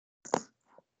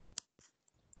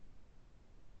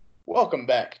Welcome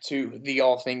back to the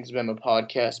All Things Bama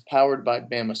Podcast, powered by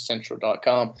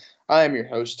BamaCentral.com. I am your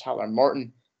host, Tyler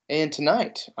Martin, and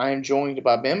tonight I am joined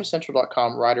by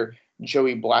BamaCentral.com writer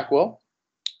Joey Blackwell.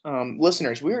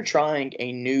 Listeners, we are trying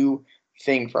a new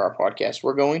thing for our podcast.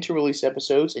 We're going to release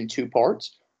episodes in two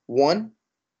parts. One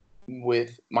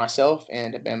with myself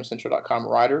and a BamaCentral.com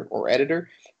writer or editor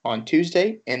on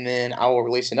Tuesday, and then I will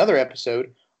release another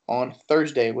episode on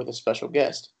Thursday with a special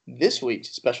guest. This week's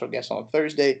special guest on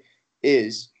Thursday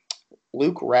is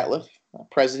Luke Ratliff,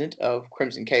 president of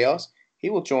Crimson Chaos.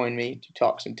 He will join me to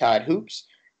talk some Tide hoops,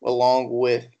 along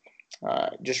with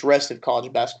just rest of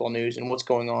college basketball news and what's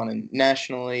going on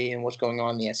nationally and what's going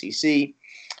on in the SEC.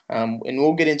 And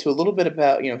we'll get into a little bit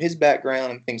about his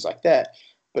background and things like that.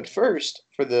 But first,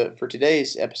 for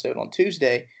today's episode on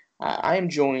Tuesday, I'm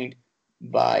joined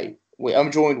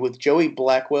with Joey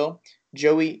Blackwell.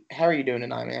 Joey, how are you doing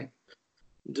tonight, man?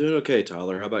 Doing okay,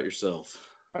 Tyler. How about yourself?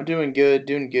 I'm doing good.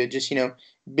 Just,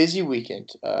 busy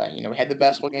weekend. We had the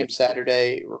basketball game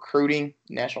Saturday. Recruiting,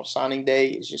 National Signing Day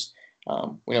is just,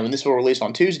 when this will release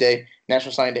on Tuesday,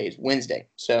 National Signing Day is Wednesday.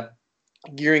 So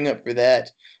gearing up for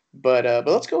that. But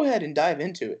let's go ahead and dive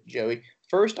into it, Joey.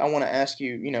 First, I want to ask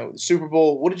you, the Super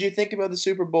Bowl. What did you think about the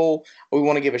Super Bowl? We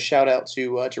want to give a shout out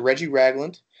to Reggie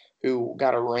Ragland, who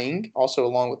got a ring, also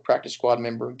along with practice squad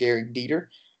member Gary Dieter,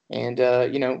 and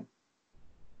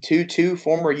two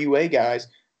former UA guys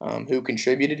who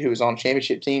contributed, who was on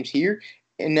championship teams here,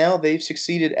 and now they've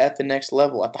succeeded at the next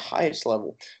level, at the highest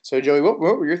level. So, Joey, what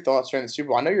were your thoughts during the Super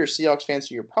Bowl? I know you're a Seahawks fan,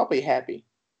 so you're probably happy.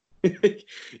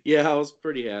 Yeah, I was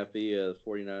pretty happy. The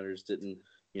 49ers didn't,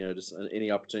 just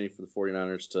any opportunity for the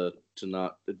 49ers to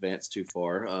not advance too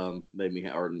far, or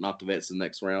not to advance to the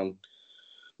next round,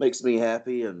 makes me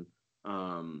happy. And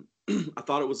I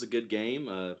thought it was a good game.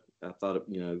 I thought,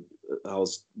 I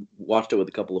watched it with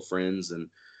a couple of friends, and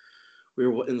we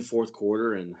were in the fourth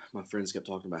quarter, and my friends kept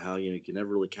talking about how, you can never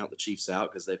really count the Chiefs out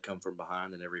because they've come from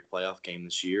behind in every playoff game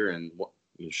this year. And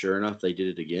sure enough, they did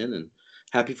it again. And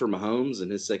happy for Mahomes in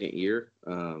his second year,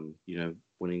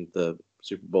 winning the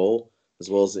Super Bowl as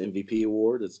well as the MVP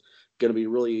award. It's going to be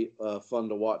really fun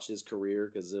to watch his career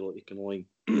because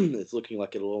it's looking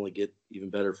like it'll only get even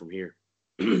better from here.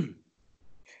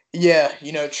 Yeah,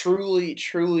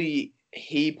 truly,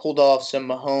 he pulled off some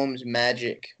Mahomes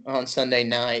magic on Sunday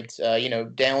night.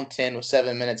 Down 10 with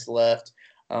 7 minutes left.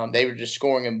 They were just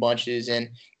scoring in bunches. And,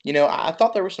 I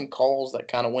thought there were some calls that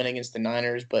kind of went against the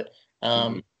Niners. But,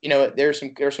 there were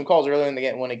some calls earlier in the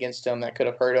game went against them that could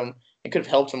have hurt them. It could have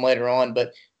helped them later on.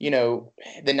 But,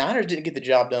 the Niners didn't get the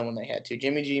job done when they had to.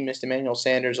 Jimmy G missed Emmanuel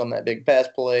Sanders on that big pass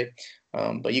play.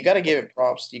 But you got to give it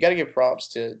props. You got to give props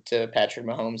to Patrick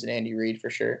Mahomes and Andy Reid for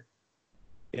sure.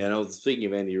 Yeah, and I was speaking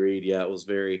of Andy Reid. Yeah, it was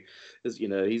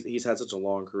he's had such a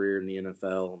long career in the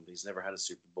NFL. And he's never had a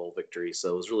Super Bowl victory, so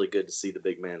it was really good to see the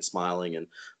big man smiling, and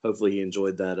hopefully he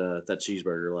enjoyed that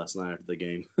cheeseburger last night after the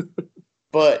game.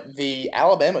 But the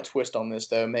Alabama twist on this,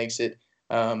 though, makes it,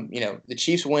 the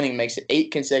Chiefs winning makes it 8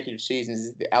 consecutive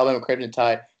seasons. The Alabama Crimson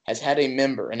Tide has had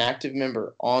an active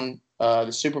member on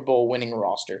the Super Bowl winning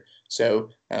roster. So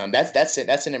that's it.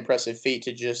 That's an impressive feat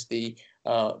to just the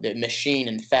machine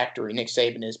and factory Nick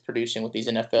Saban is producing with these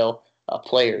NFL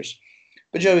players.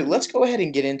 But Joey, let's go ahead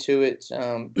and get into it.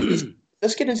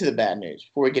 Let's get into the bad news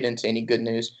before we get into any good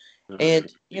news.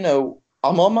 And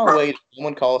I'm on my way to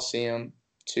Bowman Coliseum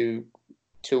to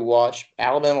watch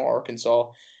Alabama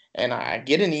Arkansas, and I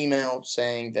get an email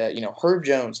saying that Herb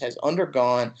Jones has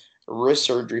undergone wrist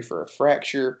surgery for a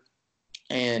fracture,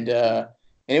 and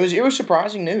it was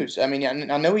surprising news. I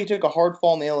mean, I know he took a hard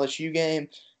fall in the LSU game,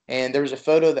 and there was a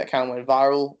photo that kind of went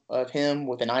viral of him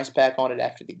with an ice pack on it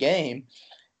after the game.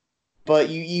 But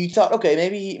you thought, okay,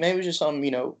 maybe it's just something,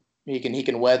 he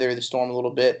can weather the storm a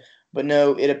little bit. But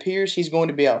no, it appears he's going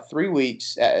to be out 3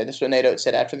 weeks. That's what Nato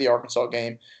said after the Arkansas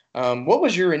game. What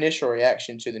was your initial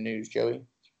reaction to the news, Joey?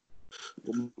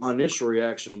 Well, my initial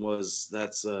reaction was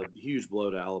that's a huge blow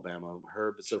to Alabama.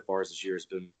 Herb, so far this year, has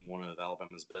been one of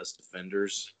Alabama's best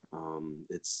defenders.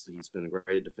 He's been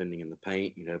great at defending in the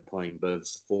paint, playing both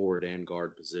forward and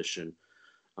guard position.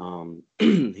 I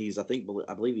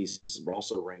believe he's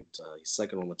also ranked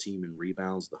second on the team in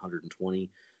rebounds, the 120,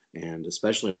 and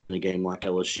especially in a game like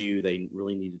LSU, they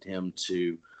really needed him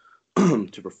to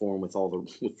perform with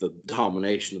the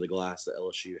domination of the glass that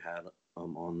LSU had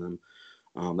on them.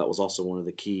 That was also one of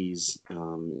the keys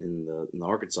in the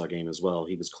Arkansas game as well.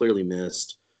 He was clearly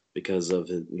missed because of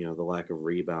the lack of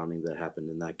rebounding that happened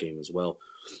in that game as well.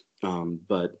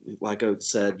 But like Oates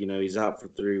said, he's out for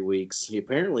 3 weeks. He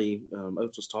apparently,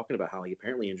 Oates was talking about how he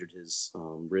apparently injured his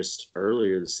wrist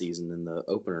earlier this season in the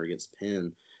opener against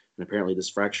Penn. And apparently this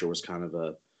fracture was kind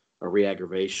of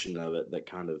re-aggravation of it that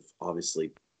kind of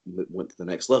obviously went to the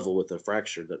next level with a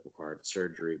fracture that required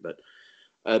surgery. But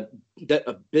a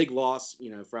big loss,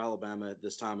 for Alabama at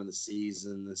this time of the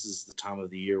season. This is the time of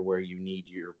the year where you need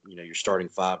your starting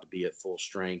five to be at full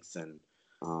strength, and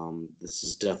this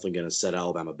is definitely going to set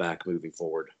Alabama back moving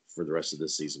forward for the rest of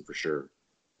this season for sure.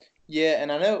 Yeah,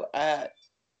 and I know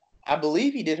I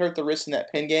believe he did hurt the wrist in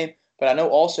that Penn game, but I know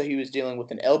also he was dealing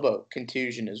with an elbow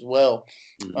contusion as well.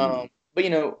 Mm-hmm.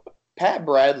 But Pat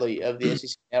Bradley of the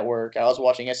SEC Network, I was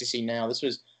watching SEC Now. This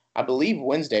was, I believe,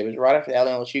 Wednesday. It was right after the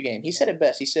Alabama LSU game. He said it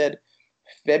best. He said,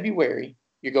 February,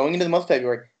 you're going into the month of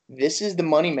February. This is the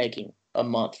money-making a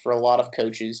month for a lot of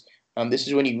coaches. This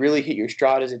is when you really hit your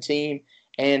stride as a team.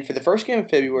 And for the first game of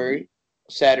February,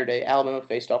 Saturday, Alabama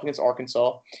faced off against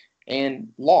Arkansas and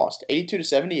lost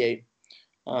 82-78.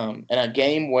 In a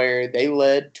game where they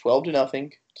led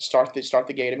 12-0 to start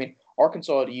the game. I mean,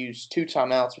 Arkansas had used 2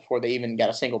 timeouts before they even got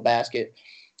a single basket,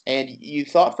 and you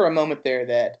thought for a moment there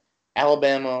that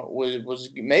Alabama was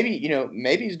maybe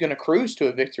he's going to cruise to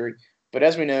a victory, but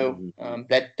as we know,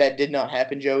 that did not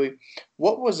happen. Joey,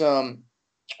 what was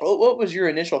your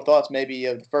initial thoughts maybe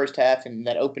of the first half and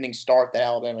that opening start that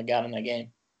Alabama got in that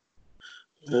game?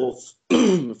 Well,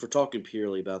 if we're talking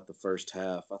purely about the first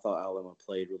half, I thought Alabama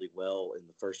played really well in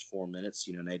the first 4 minutes.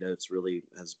 Nate Oates really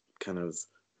has kind of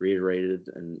reiterated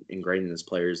and ingrained in his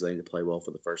players they need to play well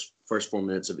for the first 4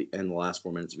 minutes and the last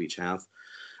 4 minutes of each half.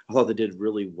 I thought they did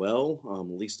really well,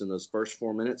 at least in those first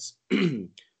 4 minutes.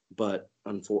 but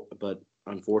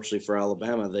unfortunately for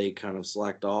Alabama, they kind of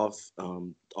slacked off.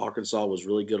 Arkansas was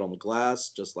really good on the glass,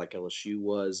 just like LSU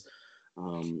was.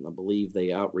 I believe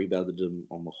they out-rebounded them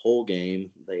on the whole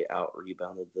game. They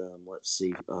out-rebounded them. Let's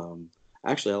see.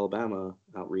 Actually, Alabama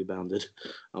out-rebounded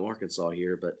Arkansas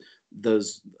here, but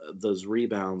those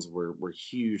rebounds were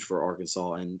huge for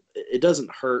Arkansas, and it doesn't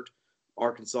hurt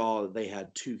Arkansas. They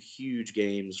had 2 huge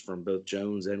games from both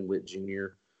Jones and Witt Jr.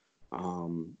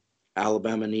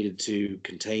 Alabama needed to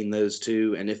contain those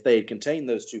 2, and if they had contained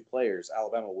those 2 players,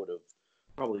 Alabama would have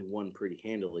probably won pretty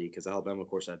handily because Alabama, of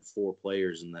course, had 4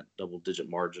 players in that double-digit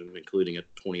margin, including a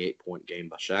 28-point game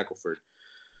by Shackelford.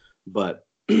 But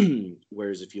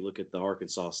whereas if you look at the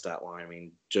Arkansas stat line, I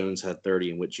mean, Jones had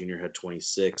 30 and Witt Jr. had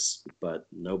 26, but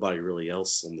nobody really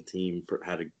else on the team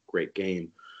had a great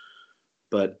game.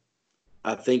 But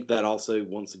I think that also,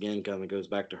 once again, kind of goes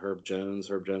back to Herb Jones.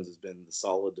 Herb Jones has been the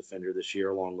solid defender this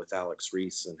year, along with Alex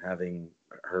Reese, and having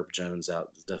Herb Jones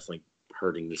out is definitely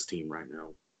hurting this team right now.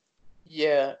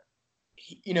 Yeah,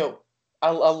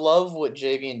 I love what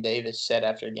Javian Davis said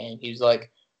after the game. He's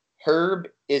like, Herb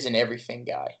is an everything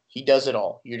guy. He does it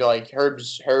all. You're like,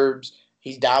 Herb's.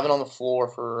 He's diving on the floor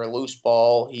for a loose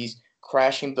ball. He's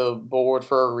crashing the board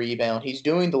for a rebound. He's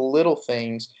doing the little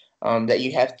things that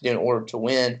you have to do in order to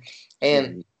win.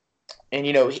 And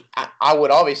I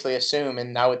would obviously assume,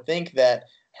 and I would think that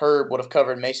Herb would have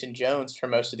covered Mason Jones for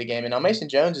most of the game. And now Mason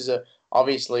Jones is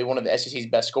obviously one of the SEC's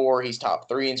best scorers. He's top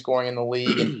 3 in scoring in the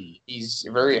league, and he's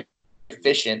very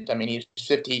efficient. I mean, he's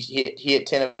 50. He hit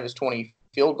 10 of his 20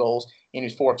 field goals, and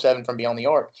he's 4 of 7 from beyond the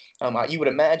arc. You would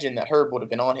imagine that Herb would have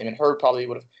been on him, and Herb probably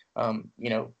would have,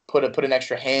 put an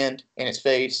extra hand in his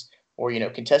face, or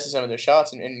contested some of those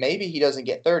shots, and maybe he doesn't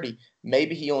get 30.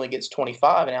 Maybe he only gets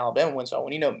 25, and Alabama wins that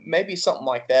one. Maybe something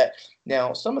like that.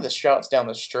 Now, some of the shots down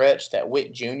the stretch that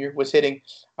Witt Jr. was hitting,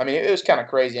 I mean, it was kind of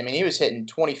crazy. I mean, he was hitting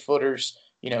 20-footers,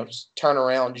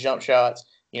 turnaround jump shots.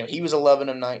 He was 11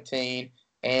 of 19,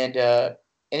 and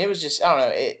it was just, I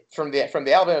don't know. From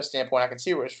the Alabama standpoint, I can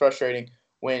see where it's frustrating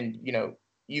when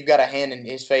you've got a hand in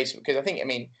his face, because I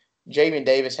mean, Javian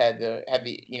Davis had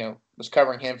the was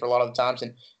covering him for a lot of the times,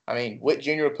 and I mean, Witt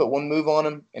Jr. would put one move on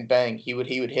him, and bang, he would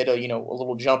hit a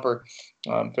little jumper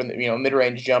from the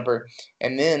mid-range jumper,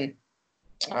 and then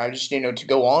just to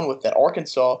go on with that,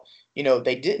 Arkansas,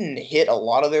 they didn't hit a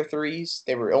lot of their threes.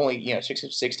 They were only 6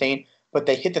 of 16, but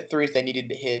they hit the threes they needed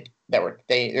to hit that were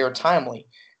they were timely.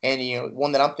 And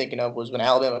one that I'm thinking of was when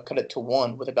Alabama cut it to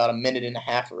 1 with about a minute and a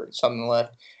half or something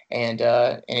left, and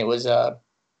it was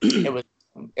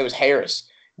Harris.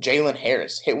 Jalen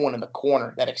Harris hit one in the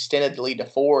corner that extended the lead to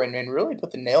 4 and really put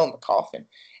the nail in the coffin.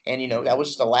 And, that was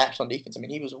just a lapse on defense. I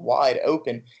mean, he was wide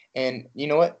open. And you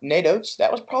know what? Nate Oates,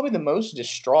 that was probably the most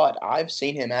distraught I've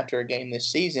seen him after a game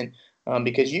this season,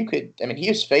 because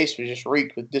his face was just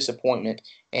reeked with disappointment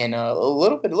and a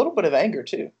little bit of anger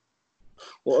too.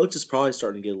 Well, Oates is probably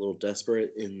starting to get a little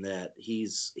desperate in that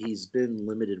he's been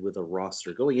limited with a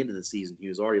roster. Going into the season, he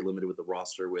was already limited with the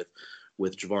roster with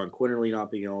Javon Quinterly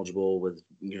not being eligible, with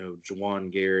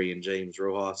Juwan Gary and James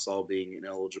Rojas all being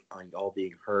ineligible, all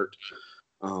being hurt.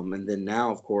 And then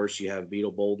now, of course, you have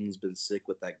Beetle Bolden's been sick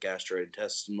with that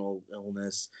gastrointestinal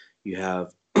illness. You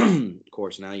have, of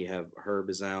course, now you have Herb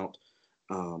is out.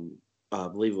 Um, I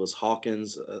believe it was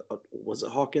Hawkins. Was it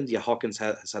Hawkins? Yeah, Hawkins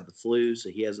has had the flu, so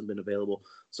he hasn't been available.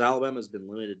 So Alabama's been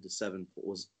limited to seven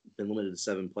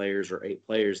players or 8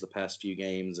 players the past few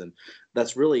games, and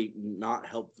that's really not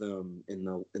helped them in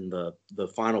the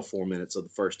final 4 minutes of the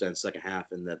first and second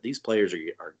half. And that these players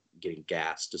are getting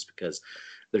gassed just because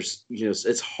there's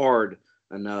it's hard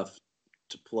enough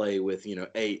to play with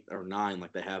 8 or 9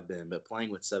 like they have been, but playing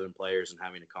with 7 players and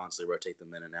having to constantly rotate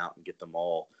them in and out and get them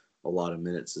all a lot of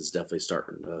minutes is definitely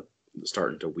starting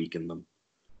to weaken them.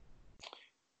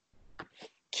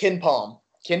 Ken Palm.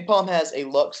 Ken Palm has a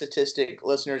luck statistic.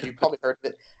 Listeners, you've probably heard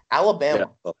of it. Alabama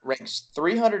ranks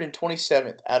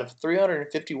 327th out of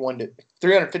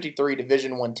 353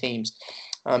 Division I teams.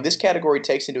 This category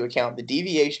takes into account the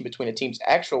deviation between a team's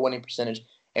actual winning percentage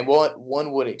and what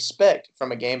one would expect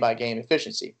from a game-by-game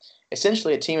efficiency.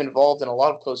 Essentially, a team involved in a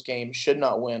lot of close games should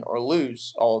not win or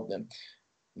lose all of them.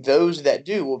 Those that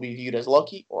do will be viewed as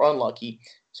lucky or unlucky.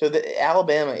 So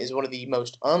Alabama is one of the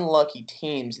most unlucky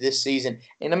teams this season,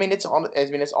 and it's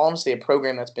honestly a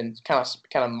program that's been kind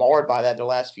of marred by that the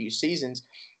last few seasons.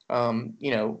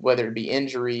 Whether it be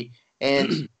injury,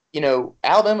 and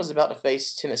Alabama's about to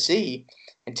face Tennessee,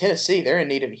 and Tennessee they're in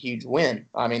need of a huge win.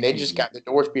 I mean, they just got the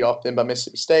doors beat off them by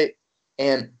Mississippi State,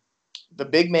 and the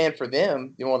big man for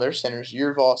them, one of their centers,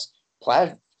 Yurvos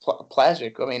Plazic.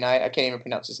 I mean, I can't even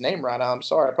pronounce his name right. I'm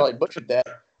sorry, I probably butchered that.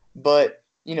 But,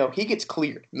 he gets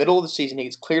cleared. Middle of the season, he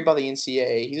gets cleared by the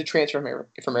NCAA. He's a transfer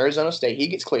from Arizona State. He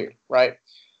gets cleared, right?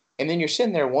 And then you're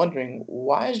sitting there wondering,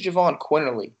 why is Javon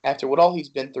Quinterly, after what all he's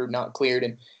been through, not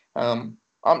cleared? And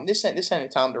this ain't a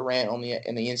time to rant on the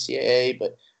NCAA,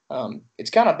 but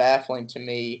it's kind of baffling to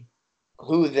me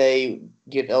who they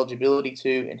give eligibility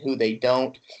to and who they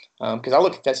don't. Because I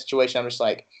look at that situation, I'm just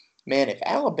like, man, if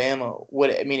Alabama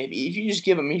if you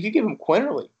give them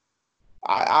Quinterly,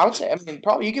 I would say,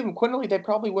 probably you give them Quinterly, they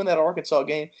probably win that Arkansas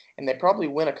game, and they probably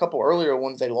win a couple earlier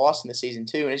ones they lost in the season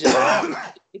too. And it's just,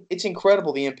 it's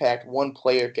incredible the impact one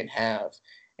player can have.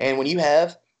 And when you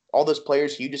have all those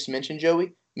players you just mentioned,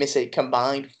 Joey, miss a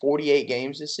combined 48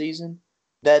 games this season,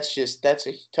 that's a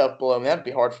tough blow. That'd be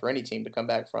hard for any team to come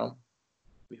back from.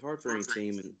 It'd be hard for any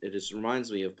team, and it just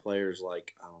reminds me of players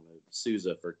like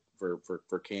Souza for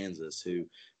Kansas, who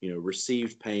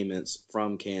received payments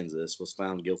from Kansas, was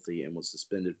found guilty and was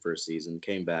suspended for a season,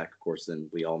 came back. Of course, then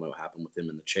we all know what happened with him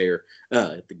in the chair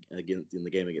in the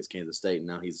game against Kansas State, and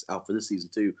now he's out for this season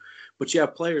too. But you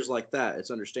have players like that.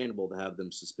 It's understandable to have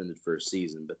them suspended for a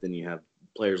season, but then you have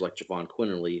players like Javon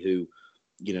Quinterly who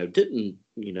didn't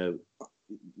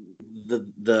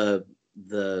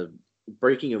the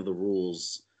breaking of the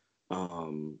rules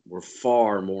were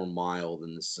far more mild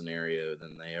in this scenario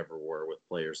than they ever were with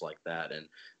players like that. And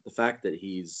the fact that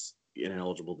he's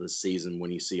ineligible this season,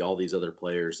 when you see all these other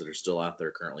players that are still out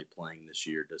there currently playing this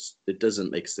year, it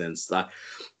doesn't make sense.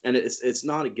 And it's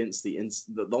not against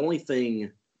the only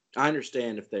thing. I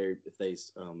understand if they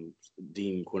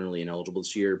deem Quinterly ineligible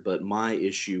this year, but my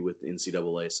issue with the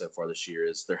NCAA so far this year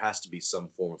is there has to be some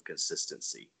form of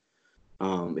consistency.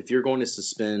 If you're going to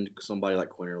suspend somebody like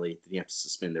Quinterly, then you have to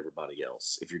suspend everybody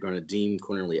else. If you're going to deem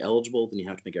Quinterly eligible, then you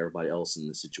have to make everybody else in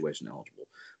this situation eligible.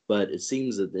 But it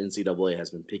seems that the NCAA has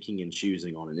been picking and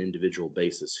choosing on an individual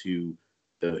basis who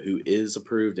is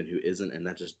approved and who isn't, and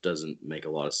that just doesn't make a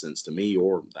lot of sense to me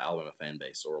or the Alabama fan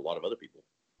base or a lot of other people.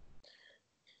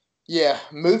 Yeah,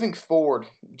 moving forward,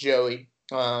 Joey,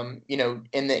 in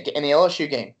the LSU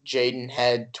game, Jaden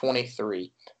had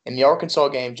 23. In the Arkansas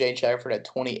game, Jaden Shackelford had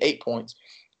 28 points.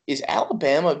 Is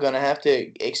Alabama going to have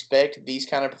to expect these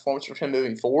kind of performances from him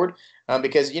moving forward?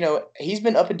 Because, he's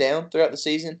been up and down throughout the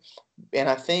season, and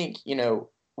I think,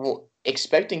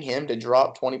 expecting him to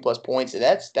drop 20-plus points,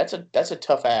 that's a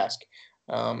tough ask.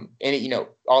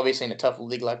 Obviously in a tough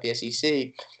league like the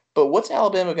SEC. But what's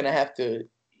Alabama going to have to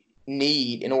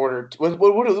need in order to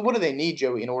what do they need,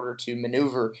 Joey, in order to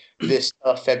maneuver this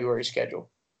February schedule?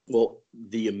 Well,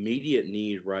 the immediate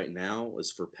need right now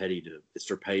is for Petty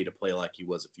to play like he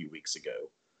was a few weeks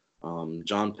ago.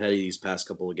 John Petty, these past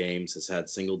couple of games, has had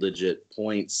single-digit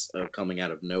points coming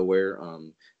out of nowhere.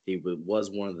 He was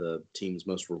one of the team's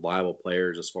most reliable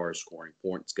players as far as scoring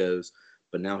points goes,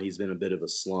 but now he's been a bit of a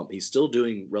slump. He's still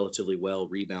doing relatively well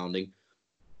rebounding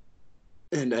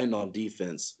and on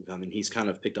defense. I mean, he's kind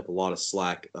of picked up a lot of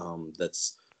slack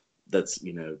that's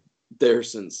there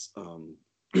since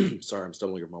sorry, I'm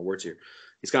stumbling over my words here.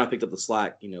 He's kind of picked up the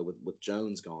slack, with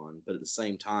Jones gone. But at the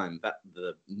same time,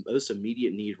 the most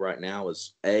immediate need right now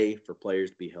is for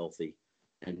players to be healthy,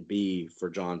 and B, for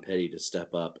John Petty to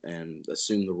step up and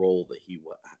assume the role that he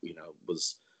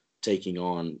was taking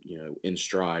on in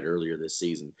stride earlier this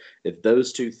season. If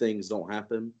those two things don't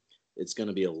happen, it's going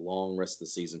to be a long rest of the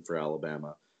season for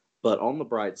Alabama. But on the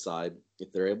bright side,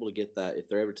 if they're able to get that, if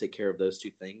they're able to take care of those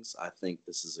two things, I think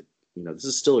this is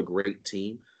still a great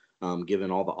team,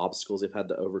 given all the obstacles they've had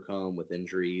to overcome with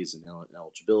injuries and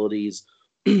eligibilities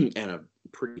and a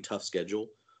pretty tough schedule.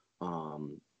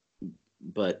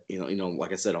 But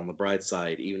like I said, on the bright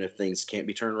side, even if things can't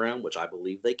be turned around, which I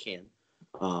believe they can,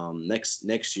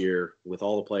 next year with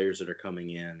all the players that are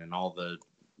coming in and all the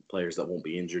players that won't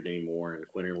be injured anymore, and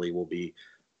Quinterly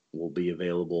will be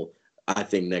available, I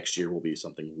think next year will be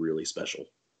something really special.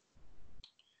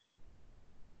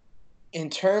 In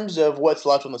terms of what's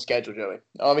left on the schedule, Joey,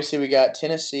 obviously we got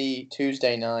Tennessee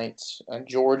Tuesday nights,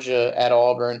 Georgia at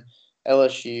Auburn,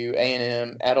 LSU,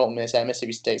 A&M at Ole Miss, at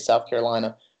Mississippi State, South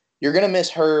Carolina. You're going to miss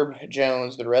Herb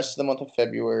Jones the rest of the month of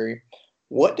February.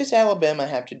 What does Alabama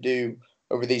have to do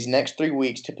over these next 3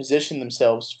 weeks to position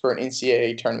themselves for an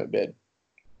NCAA tournament bid?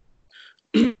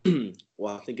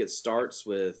 Well, I think it starts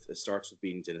with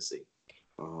beating Tennessee.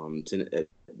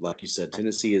 Like you said,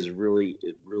 Tennessee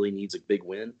really needs a big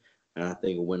win, and I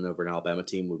think a win over an Alabama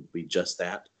team would be just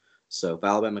that. So if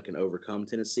Alabama can overcome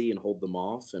Tennessee and hold them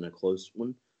off in a close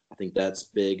one, I think that's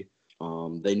big.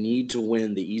 They need to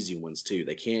win the easy ones too.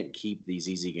 They can't keep these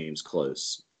easy games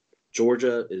close.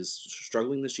 Georgia is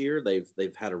struggling this year.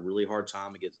 They've had a really hard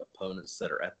time against opponents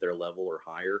that are at their level or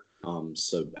higher.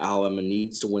 So Alabama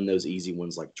needs to win those easy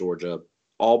ones like Georgia.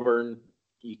 Auburn,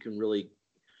 you can really,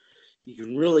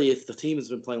 if the team has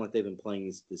been playing like they've been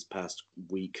playing this past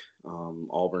week,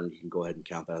 Auburn, you can go ahead and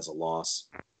count that as a loss.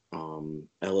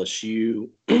 LSU,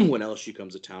 when LSU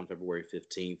comes to town February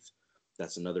 15th,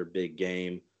 that's another big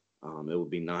game. It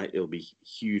would be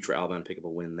huge for Alabama to pick up a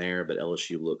win there, but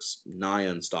LSU looks nigh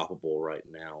unstoppable right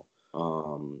now,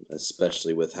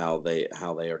 especially with how they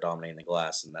are dominating the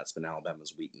glass, and that's been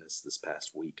Alabama's weakness this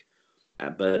past week.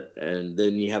 And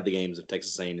then you have the games of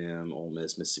Texas A&M, Ole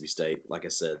Miss, Mississippi State. Like I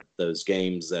said, those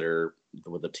games that are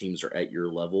where the teams are at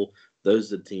your level,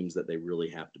 those are the teams that they really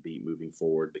have to beat moving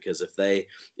forward. Because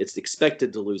it's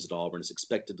expected to lose at Auburn, it's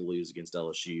expected to lose against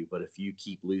LSU. But if you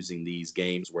keep losing these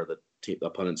games where the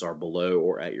opponents are below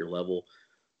or at your level,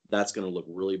 that's going to look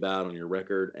really bad on your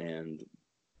record. And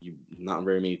not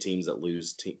very many teams that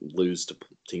lose to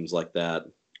teams like that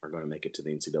are going to make it to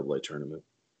the NCAA tournament.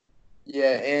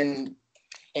 Yeah, and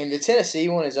the Tennessee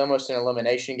one is almost an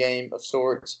elimination game of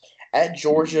sorts. At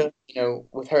Georgia,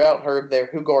 without Herb there,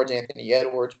 who guards Anthony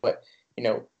Edwards? But,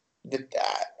 you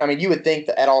would think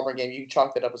that at Auburn game, you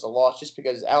chalk that up as a loss just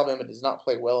because Alabama does not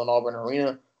play well in Auburn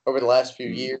Arena over the last few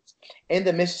years. And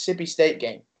the Mississippi State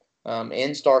game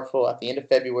in Starkville at the end of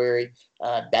February,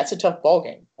 that's a tough ball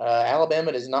game.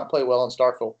 Alabama does not play well in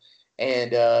Starkville.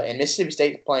 And Mississippi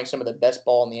State is playing some of the best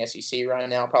ball in the SEC right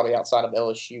now, probably outside of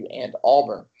LSU and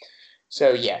Auburn.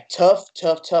 So, yeah, tough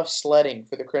sledding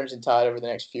for the Crimson Tide over the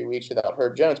next few weeks without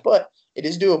Herb Jones. But it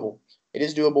is doable. It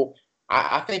is doable.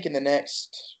 I think in the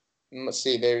next, let's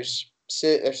see, there's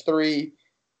 8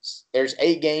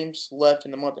 games left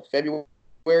in the month of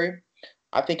February.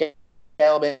 I think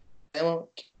Alabama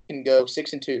can go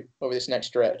 6-2 over this next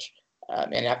stretch.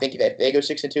 And I think that if they go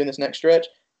 6-2 in this next stretch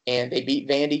and they beat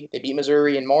Vandy, they beat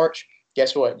Missouri in March,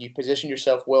 guess what? You position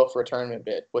yourself well for a tournament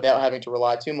bid without having to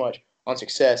rely too much on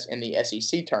success in the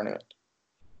SEC tournament.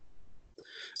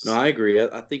 No, I agree.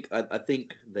 I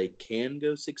think they can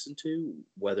go 6-2.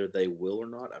 Whether they will or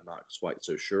not, I'm not quite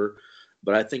so sure.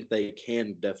 But I think they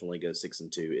can definitely go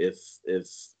 6-2 if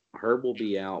Herb will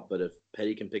be out, but if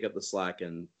Petty can pick up the slack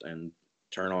and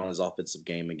turn on his offensive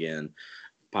game again,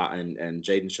 and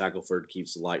Jaden Shackelford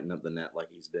keeps lighting up the net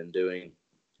like he's been doing,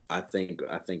 I think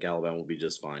Alabama will be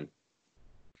just fine.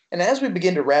 And as we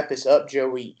begin to wrap this up,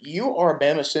 Joey, you are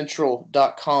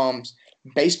BamaCentral.com's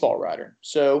baseball writer.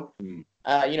 So,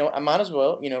 I might as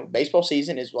well, baseball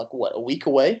season is like, what, a week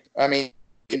away? I mean,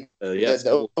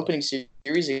 the opening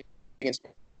series against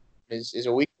is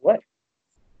a week away.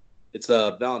 It's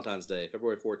Valentine's Day,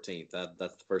 February 14th.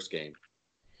 That's the first game.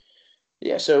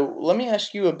 Yeah, so let me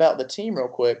ask you about the team real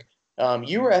quick.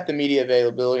 You were at the media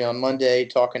availability on Monday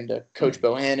talking to Coach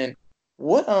Bohannon.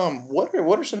 What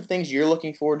are some things you're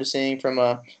looking forward to seeing from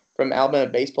Alabama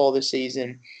baseball this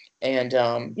season? And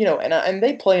and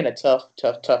they play in a tough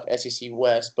SEC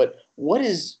West. But what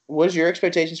is your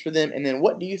expectations for them? And then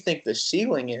what do you think the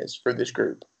ceiling is for this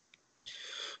group?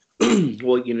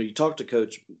 Well, you talked to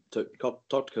Coach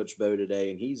Bo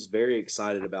today, and he's very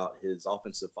excited about his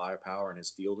offensive firepower and his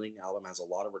fielding. Alabama has a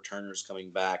lot of returners coming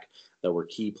back that were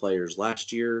key players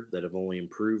last year that have only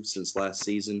improved since last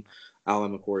season.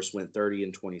 Alabama, of course, went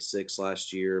 30-26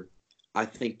 last year. I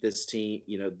think this team,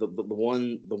 the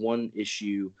one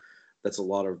issue that's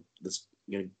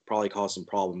probably caused some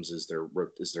problems is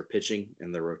their pitching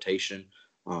and their rotation.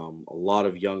 A lot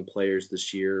of young players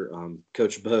this year.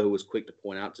 Coach Bo was quick to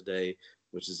point out today,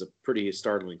 which is a pretty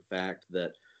startling fact,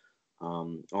 that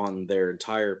on their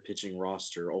entire pitching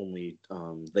roster,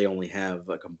 they only have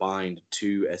a combined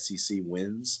 2 SEC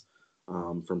wins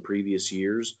from previous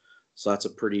years. So that's a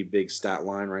pretty big stat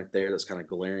line right there. That's kind of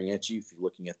glaring at you if you're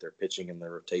looking at their pitching and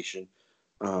their rotation.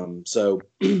 So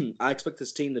I expect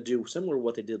this team to do similar to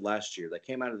what they did last year. They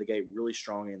came out of the gate really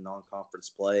strong in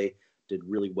non-conference play, did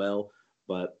really well.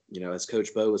 But, as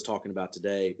Coach Bo was talking about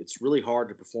today, it's really hard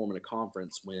to perform in a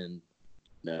conference when,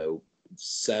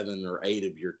 7 or 8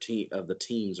 of the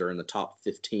teams are in the top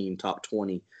 15, top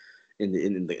 20 in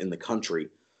the country.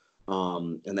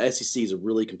 And the SEC is a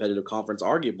really competitive conference.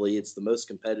 Arguably, it's the most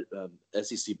competitive.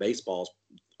 SEC baseball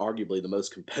is arguably the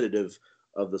most competitive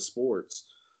of the sports.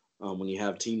 When you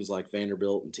have teams like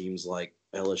Vanderbilt and teams like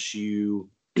LSU,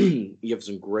 you have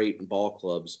some great ball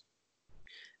clubs.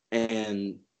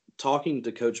 And talking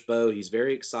to Coach Bo, he's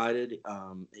very excited.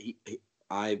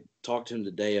 I talked to him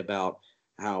today about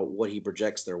what he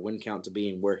projects their win count to be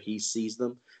and where he sees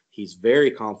them. He's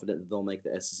very confident that they'll make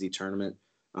the SEC tournament.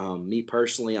 Me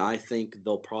personally, I think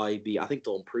they'll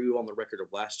improve on the record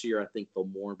of last year. I think they'll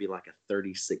more be like a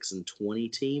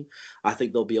 36-20 team. I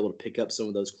think they'll be able to pick up some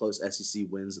of those close SEC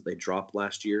wins that they dropped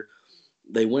last year.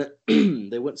 They went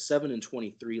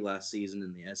 7-23 last season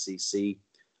in the SEC.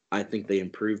 I think they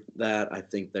improved that. I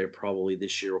think they're probably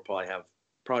this year will probably have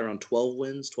around 12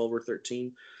 wins, 12 or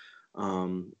 13.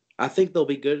 I think they'll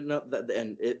be good enough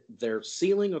their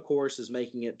ceiling, of course, is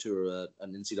making it to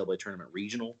an NCAA tournament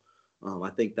regional. I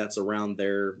think that's around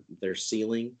their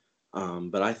ceiling.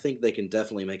 But I think they can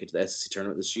definitely make it to the SEC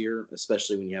tournament this year,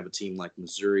 especially when you have a team like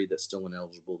Missouri that's still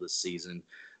ineligible this season.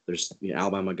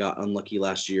 Alabama got unlucky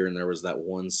last year, and there was that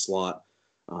one slot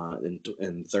in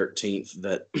 13th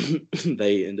that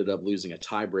they ended up losing a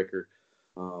tiebreaker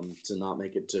to not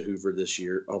make it to Hoover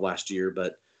last year.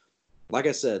 But like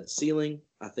I said, ceiling,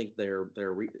 I think they're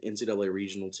NCAA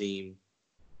regional team.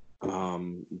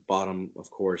 Bottom,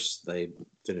 of course, they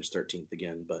finished 13th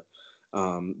again, but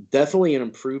definitely an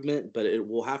improvement. But it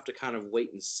will have to kind of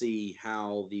wait and see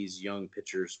how these young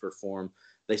pitchers perform.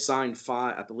 They signed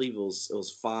 5, I believe it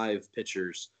was 5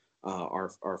 pitchers.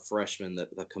 Our freshmen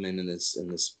that come in this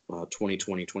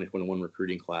 2020-2021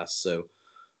 recruiting class. So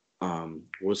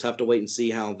we'll just have to wait and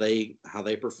see how they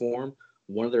perform.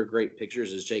 One of their great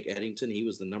pitchers is Jake Eddington. He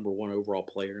was the number 1 overall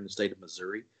player in the state of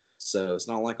Missouri. So it's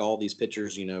not like all these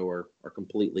pitchers, are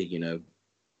completely,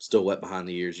 still wet behind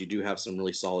the ears. You do have some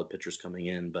really solid pitchers coming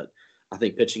in, but I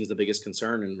think pitching is the biggest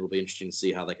concern, and it'll be interesting to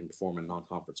see how they can perform in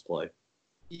non-conference play.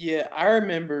 Yeah, I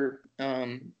remember,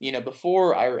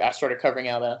 before I started covering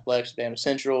out athletics at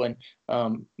BamaCentral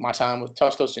and my time with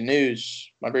Tuscaloosa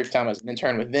News, my brief time as an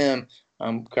intern with them,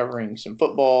 covering some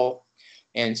football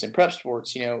and some prep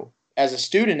sports. As a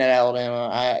student at Alabama,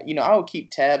 I would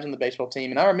keep tabs on the baseball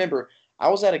team. And I remember I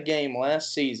was at a game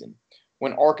last season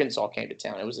when Arkansas came to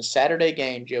town. It was a Saturday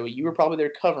game, Joey. You were probably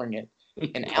there covering it.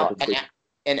 And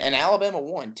Alabama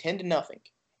won 10-0.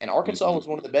 And Arkansas was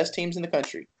one of the best teams in the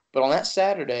country. But on that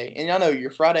Saturday, and I know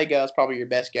your Friday guy is probably your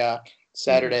best guy.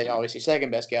 Saturday, obviously, second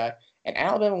best guy. And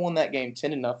Alabama won that game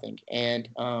 10-0. And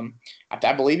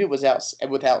I believe it was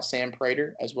without Sam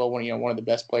Prater as well, one of the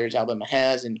best players Alabama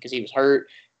has, and because he was hurt.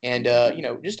 And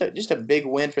just a big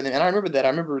win for them. And I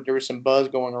remember there was some buzz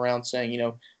going around saying,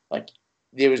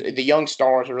 there was the young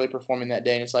stars are really performing that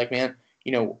day. And it's like, man,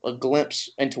 a glimpse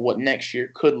into what next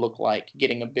year could look like,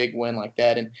 getting a big win like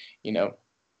that. And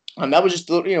that was just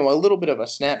a little bit of a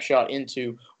snapshot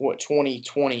into what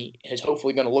 2020 is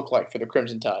hopefully going to look like for the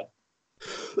Crimson Tide.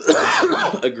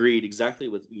 Agreed. Exactly.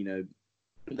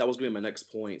 That was going to be my next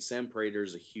point. Sam Prater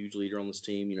is a huge leader on this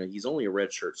team. He's only a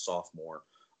redshirt sophomore,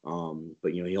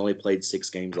 but he only played 6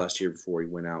 games last year before he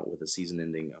went out with a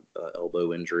season-ending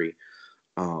elbow injury.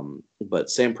 But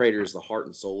Sam Prater is the heart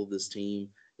and soul of this team.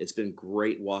 It's been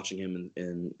great watching him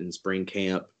in spring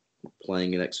camp,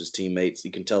 playing next to his teammates.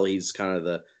 You can tell he's kind of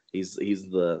the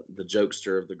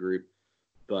jokester of the group,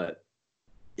 but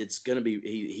it's going to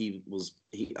be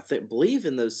I believe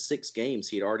in those 6 games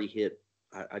he had already hit.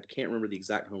 I can't remember the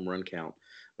exact home run count,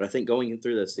 but I think going in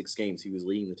through those 6 games he was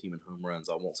leading the team in home runs.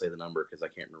 I won't say the number because I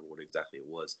can't remember what exactly it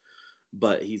was.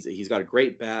 But he's got a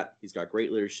great bat. He's got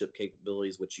great leadership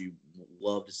capabilities, which you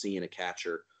love to see in a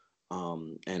catcher.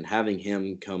 And having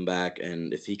him come back,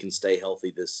 and if he can stay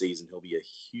healthy this season, he'll be a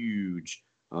huge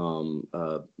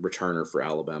returner for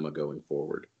Alabama going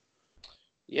forward.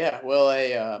 Yeah, well,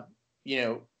 I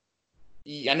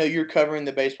know you're covering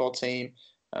the baseball team,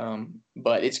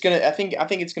 but it's gonna. I think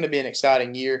it's gonna be an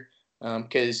exciting year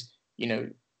because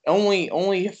only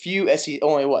a few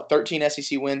only 13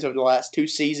 SEC wins over the last 2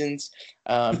 seasons.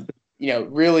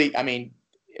 Really, I mean,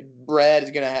 Brad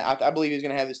is gonna. I believe he's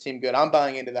gonna have this team good. I'm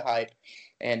buying into the hype,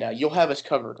 and you'll have us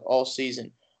covered all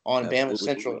season on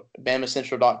Absolutely.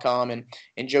 BamaCentral.com.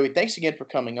 And Joey, thanks again for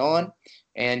coming on.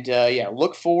 And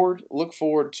look forward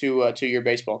to your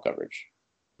baseball coverage.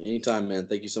 Anytime, man.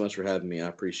 Thank you so much for having me. I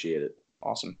appreciate it.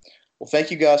 Awesome. Well,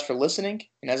 thank you guys for listening.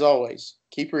 And as always,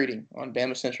 keep reading on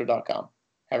BamaCentral.com.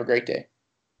 Have a great day.